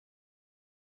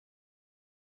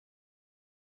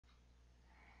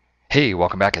Hey,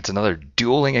 welcome back. It's another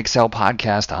Dueling Excel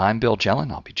podcast. I'm Bill Jelen.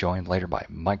 I'll be joined later by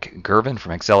Mike Gervin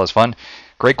from excelisfun.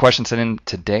 Great question sent in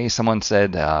today. Someone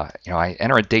said, I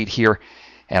enter a date here,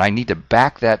 and I need to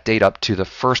back that date up to the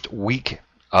first week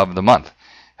of the month.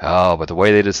 Oh, but the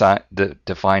way they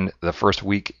define the first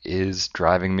week is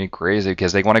driving me crazy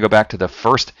because they want to go back to the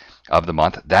first of the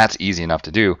month. That's easy enough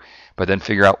to do, but then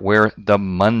figure out where the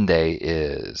Monday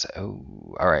is.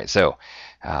 Oh, all right. So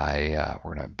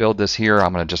we're going to build this here.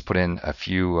 I'm going to just put in a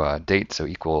few dates. So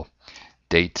equal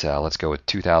date. Let's go with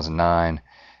 2009,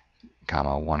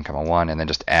 comma 1, comma 1, and then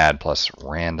just add plus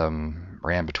random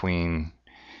ran between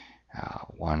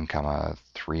 1, comma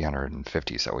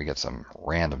 350. So we get some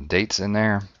random dates in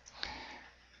there.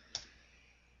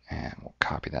 And we'll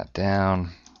copy that down.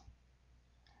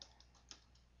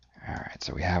 All right,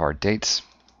 so we have our dates.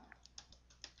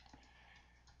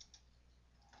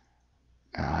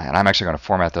 And I'm actually going to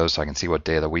format those so I can see what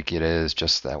day of the week it is,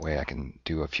 just that way I can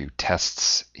do a few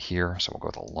tests here. So we'll go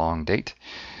with a long date.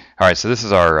 All right, so this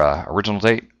is our original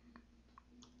date.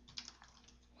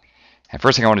 And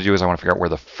first thing I want to do is I want to figure out where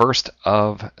the first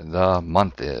of the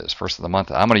month is. First of the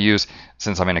month, I'm going to use,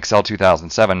 since I'm in Excel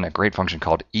 2007, a great function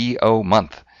called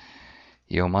EOMONTH.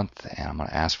 EOMONTH, and I'm going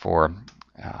to ask for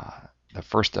the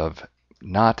first of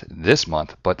not this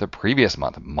month, but the previous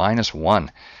month, -1.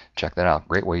 Check that out.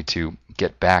 Great way to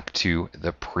get back to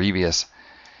the previous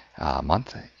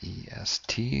month,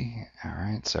 EST. All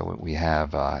right, so we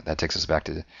have, that takes us back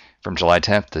to from July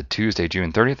 10th to Tuesday,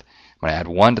 June 30th. I'm going to add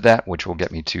 1 to that, which will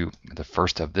get me to the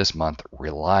first of this month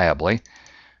reliably.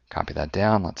 Copy that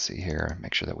down. Let's see here.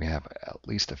 Make sure that we have at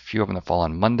least a few of them that fall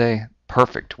on Monday.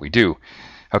 Perfect, we do.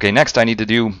 Okay, next I need to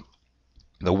do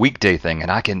the weekday thing, and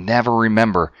I can never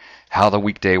remember how the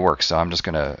weekday works. So I'm just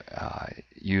going to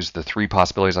use the 3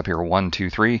 possibilities up here, 1, 2,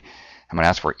 3. I'm going to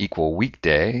ask for equal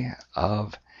weekday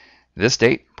of this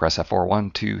date. Press F4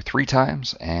 1, 2, 3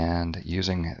 times, and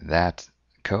using that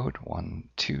code 1,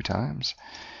 2 times.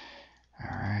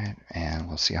 All right, and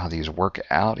we'll see how these work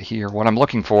out here. What I'm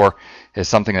looking for is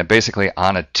something that basically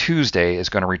on a Tuesday is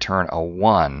going to return a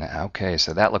 1. Okay,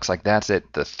 so that looks like that's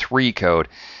it, the 3 code.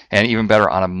 And even better,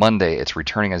 on a Monday, it's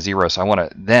returning a 0. So I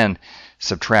want to then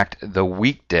subtract the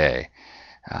weekday.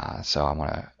 So I'm going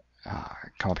to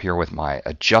come up here with my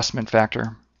adjustment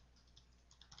factor.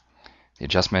 The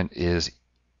adjustment is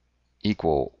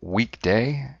equal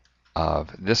weekday of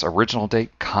this original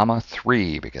date, comma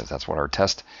 3, because that's what our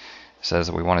test says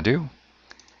that we want to do.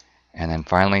 And then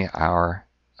finally, our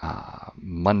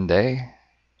Monday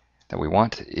that we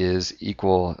want is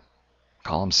equal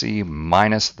column C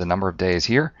minus the number of days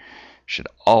here. Should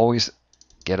always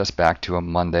get us back to a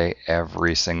Monday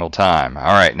every single time. All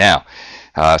right, now,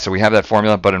 so we have that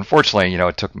formula, but unfortunately,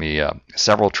 it took me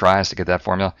several tries to get that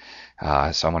formula.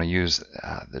 So I'm going to use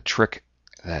the trick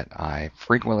that I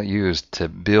frequently use to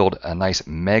build a nice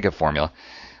mega formula.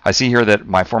 I see here that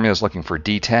my formula is looking for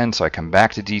D10, so I come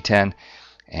back to D10,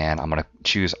 and I'm going to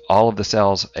choose all of the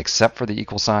cells except for the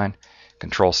equal sign,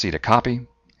 Control C to copy,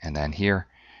 and then here,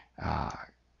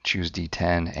 choose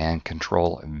D10 and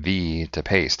Control V to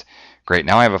paste. Great,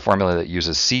 now I have a formula that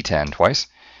uses C10 twice,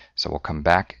 so we'll come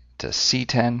back to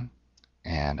C10,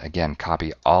 and again,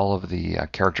 copy all of the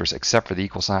characters except for the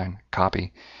equal sign,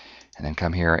 copy, and then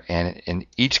come here, and in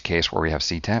each case where we have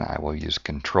C10, I will use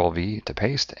Control V to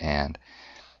paste, and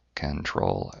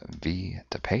Control V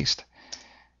to paste,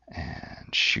 and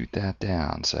shoot that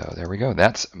down. So there we go.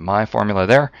 That's my formula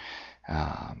there.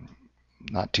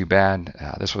 Not too bad.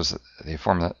 This was the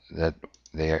formula that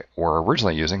they were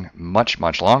originally using, much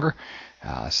longer.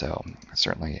 So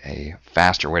certainly a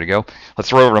faster way to go. Let's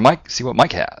throw it over to Mike, see what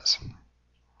Mike has.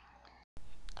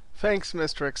 Thanks,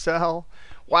 Mr. Excel.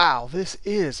 Wow, this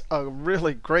is a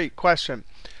really great question.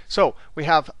 So we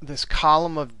have this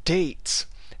column of dates.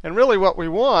 And really what we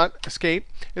want, escape,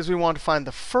 is we want to find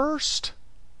the first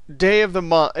day of the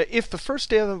month. If the first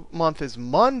day of the month is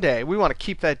Monday, we want to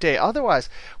keep that day. Otherwise,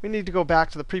 we need to go back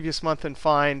to the previous month and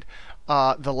find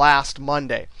the last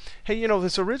Monday. Hey,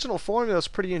 this original formula is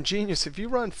pretty ingenious. If you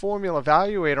run Formula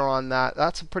Evaluator on that,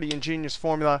 that's a pretty ingenious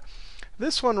formula.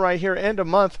 This one right here, end of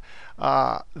month,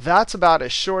 that's about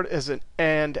as short as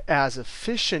and as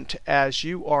efficient as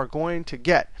you are going to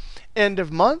get. End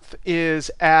of month is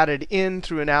added in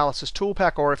through Analysis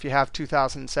Toolpack, or if you have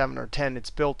 2007 or 10, it's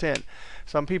built in.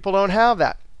 Some people don't have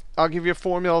that. I'll give you a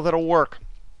formula that'll work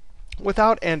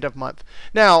without end of month.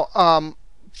 Now,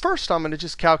 first I'm going to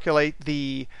just calculate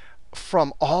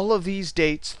from all of these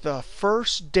dates, the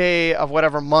first day of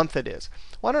whatever month it is.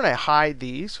 Why don't I hide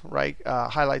these, right?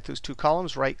 Highlight those 2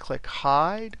 columns, right-click,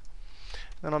 hide.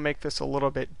 Then I'll make this a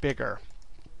little bit bigger.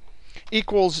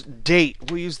 equals date.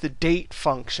 We'll use the date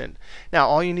function. Now,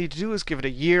 all you need to do is give it a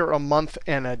year, a month,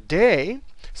 and a day.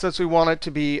 Since we want it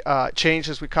to be changed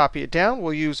as we copy it down,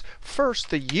 we'll use first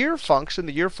the year function.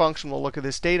 The year function will look at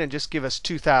this date and just give us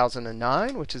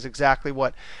 2009, which is exactly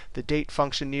what the date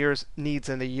function needs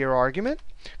in the year argument.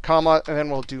 Comma, and then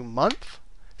we'll do month.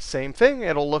 Same thing.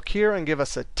 It'll look here and give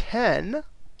us a 10.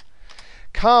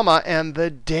 Comma, and the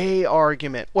day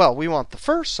argument. Well, we want the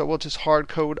first, so we'll just hard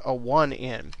code a 1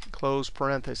 in. Close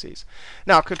parentheses.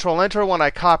 Now, Control Enter when I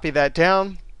copy that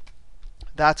down.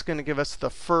 That's going to give us the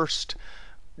first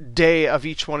day of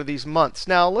each one of these months.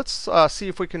 Now, let's see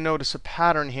if we can notice a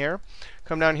pattern here.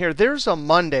 Come down here. There's a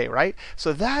Monday, right?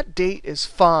 So that date is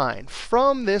fine.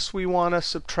 From this, we want to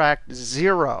subtract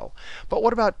 0. But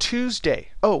what about Tuesday?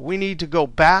 Oh, we need to go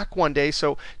back one day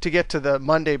so to get to the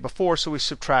Monday before, so we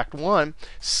subtract 1.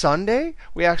 Sunday,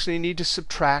 we actually need to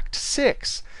subtract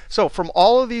 6. So from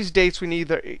all of these dates, we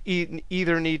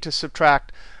either need to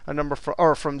subtract a number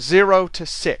from 0 to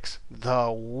 6.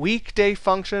 The weekday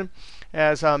function,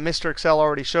 as Mr. Excel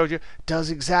already showed you, does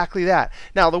exactly that.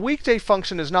 Now, the weekday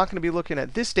function is not going to be looking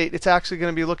at this date. It's actually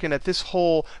going to be looking at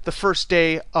the first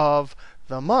day of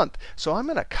the month. So I'm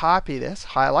going to copy this,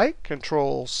 highlight,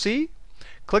 Control C,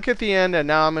 click at the end, and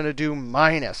now I'm going to do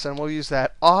minus. And we'll use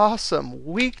that awesome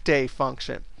weekday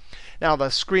function. Now, the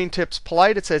screen tip's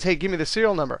polite. It says, hey, give me the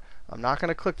serial number. I'm not going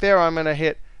to click there. I'm going to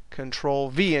hit Control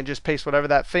V and just paste whatever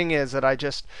that thing is that I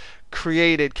just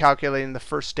created calculating the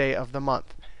first day of the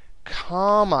month.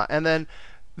 Comma, and then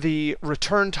the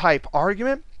return type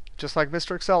argument, just like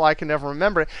Mr. Excel, I can never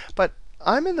remember it. But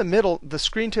I'm in the middle. The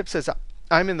screen tip says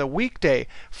I'm in the weekday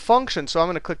function, so I'm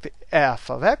going to click the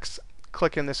f of x,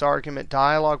 click in this argument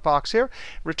dialog box here,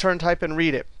 return type, and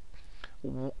read it.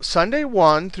 Sunday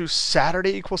 1 through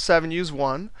Saturday equals 7, use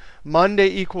 1. Monday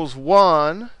equals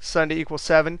 1, Sunday equals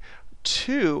 7.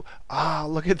 2.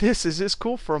 Look at this. Is this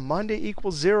cool? For Monday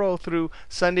equals 0 through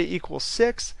Sunday equals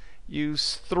 6.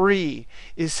 Use 3.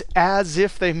 It's as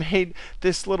if they made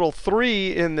this little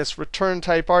 3 in this return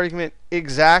type argument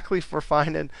exactly for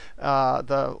finding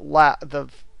the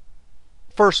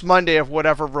first Monday of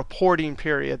whatever reporting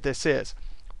period this is.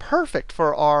 Perfect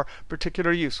for our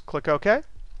particular use. Click OK.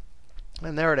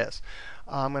 And there it is.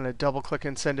 I'm going to double click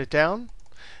and send it down.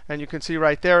 And you can see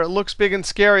right there, it looks big and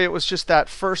scary. It was just that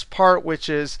first part, which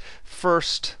is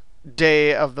first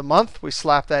day of the month. We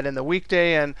slap that in the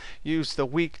weekday and use the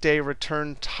weekday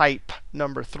return type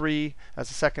number 3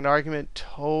 as a second argument.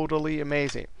 Totally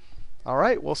amazing. All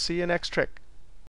right, we'll see you next trick.